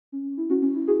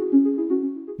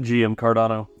GM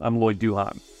Cardano, I'm Lloyd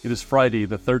Duhan. It is Friday,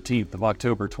 the 13th of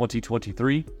October,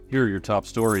 2023. Here are your top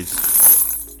stories.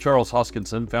 Charles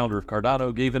Hoskinson, founder of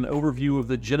Cardano, gave an overview of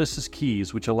the Genesis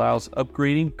keys, which allows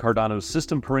upgrading Cardano's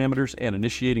system parameters and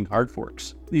initiating hard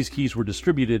forks. These keys were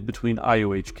distributed between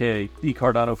IOHK, the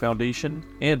Cardano Foundation,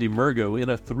 and Emergo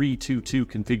in a 3-2-2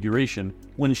 configuration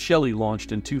when Shelley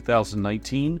launched in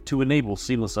 2019 to enable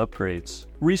seamless upgrades.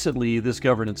 Recently, this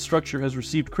governance structure has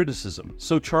received criticism,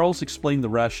 so Charles explained the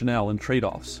rationale and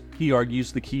trade-offs. He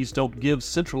argues the keys don't give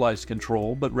centralized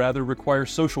control, but rather require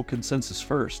social consensus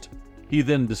first. He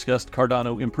then discussed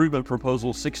Cardano Improvement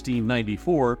Proposal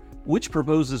 1694, which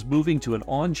proposes moving to an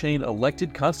on-chain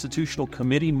elected constitutional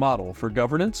committee model for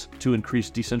governance to increase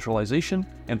decentralization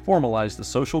and formalize the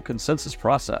social consensus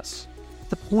process.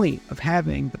 The point of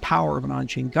having the power of an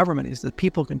on-chain government is that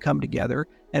people can come together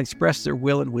and express their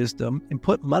will and wisdom and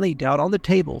put money down on the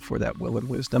table for that will and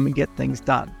wisdom and get things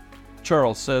done.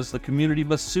 Charles says the community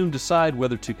must soon decide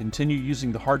whether to continue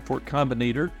using the hard fork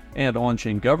combinator and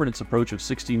on-chain governance approach of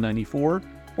 1694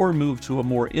 or move to a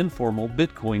more informal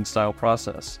Bitcoin-style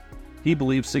process. He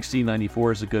believes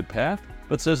 1694 is a good path,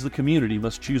 but says the community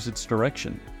must choose its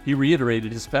direction. He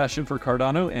reiterated his passion for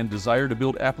Cardano and desire to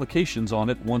build applications on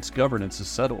it once governance is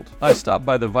settled. I stopped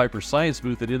by the Viper Science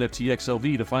booth at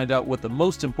NFTXLV to find out what the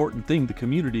most important thing the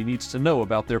community needs to know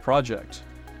about their project.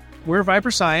 We're Viper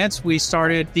Science. We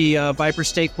started the Viper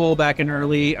stake pool back in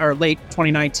late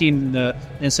 2019 in the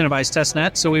incentivized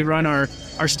testnet. So we run our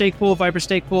stake pool, Viper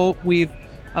stake pool. We've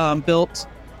built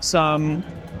some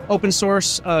open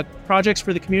source projects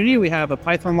for the community. We have a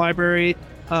Python library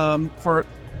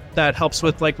that helps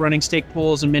with like running stake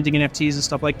pools and minting NFTs and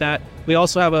stuff like that. We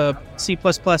also have a C++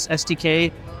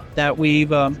 SDK that we've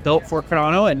built for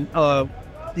Cardano, and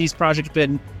these projects have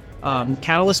been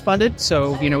Catalyst funded,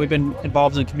 so we've been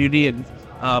involved in the community and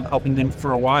helping them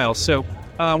for a while. So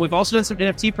we've also done some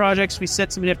NFT projects. We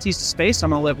sent some NFTs to space. I'm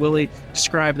going to let Willie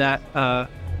describe that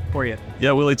for you.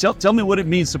 Yeah, Willie, tell me what it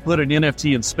means to put an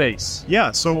NFT in space. Yeah,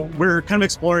 so we're kind of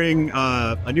exploring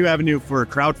a new avenue for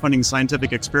crowdfunding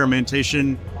scientific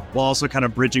experimentation while also kind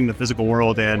of bridging the physical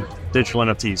world and digital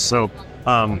NFTs. So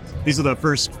these are the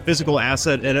first physical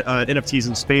asset NFTs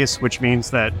in space, which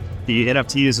means that the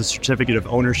NFT is a certificate of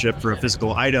ownership for a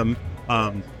physical item.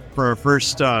 For our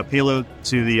first payload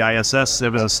to the ISS,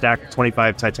 it was a stack of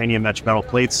 25 titanium etched metal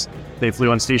plates. They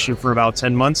flew on station for about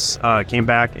 10 months, came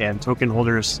back, and token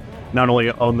holders not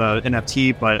only own the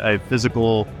NFT, but a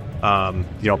physical,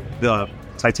 the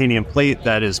titanium plate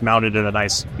that is mounted in a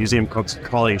nice museum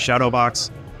quality shadow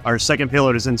box. Our second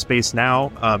payload is in space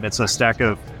now. It's a stack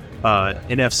of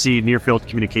NFC near-field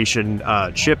communication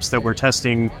chips that we're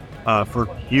testing for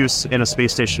use in a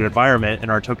space station environment, and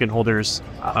our token holders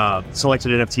selected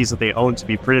NFTs that they own to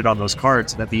be printed on those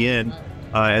cards. And at the end,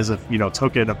 as a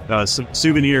token,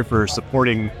 souvenir for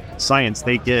supporting science,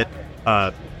 they get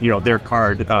their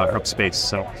card from space.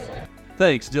 So.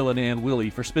 Thanks, Dylan and Willie,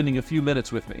 for spending a few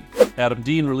minutes with me. Adam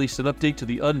Dean released an update to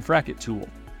the Unfrack It tool.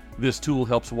 This tool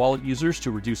helps wallet users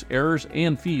to reduce errors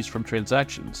and fees from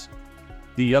transactions.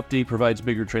 The update provides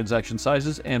bigger transaction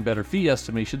sizes and better fee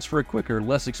estimations for a quicker,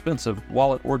 less expensive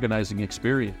wallet organizing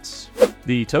experience.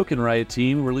 The Token Riot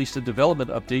team released a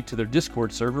development update to their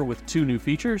Discord server with 2 new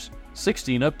features,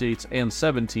 16 updates, and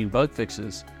 17 bug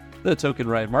fixes. The Token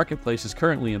Riot marketplace is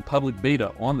currently in public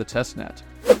beta on the testnet.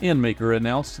 Endmaker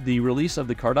announced the release of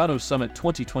the Cardano Summit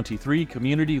 2023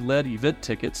 community-led event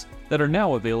tickets that are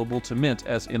now available to mint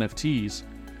as NFTs.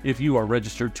 If you are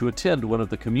registered to attend one of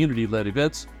the community-led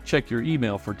events, check your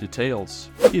email for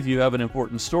details. If you have an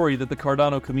important story that the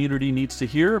Cardano community needs to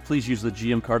hear, please use the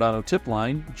GM Cardano tip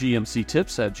line,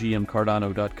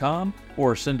 gmctips@gmcardano.com,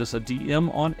 or send us a DM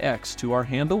on X to our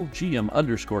handle,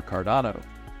 GM_Cardano.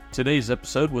 Today's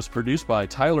episode was produced by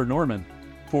Tyler Norman.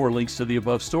 For links to the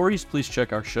above stories, please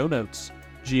check our show notes.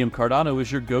 GM Cardano is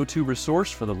your go-to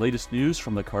resource for the latest news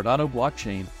from the Cardano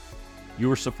blockchain.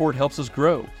 Your support helps us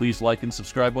grow. Please like and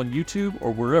subscribe on YouTube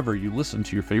or wherever you listen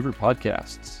to your favorite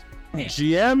podcasts.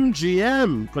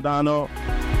 GM Cardano.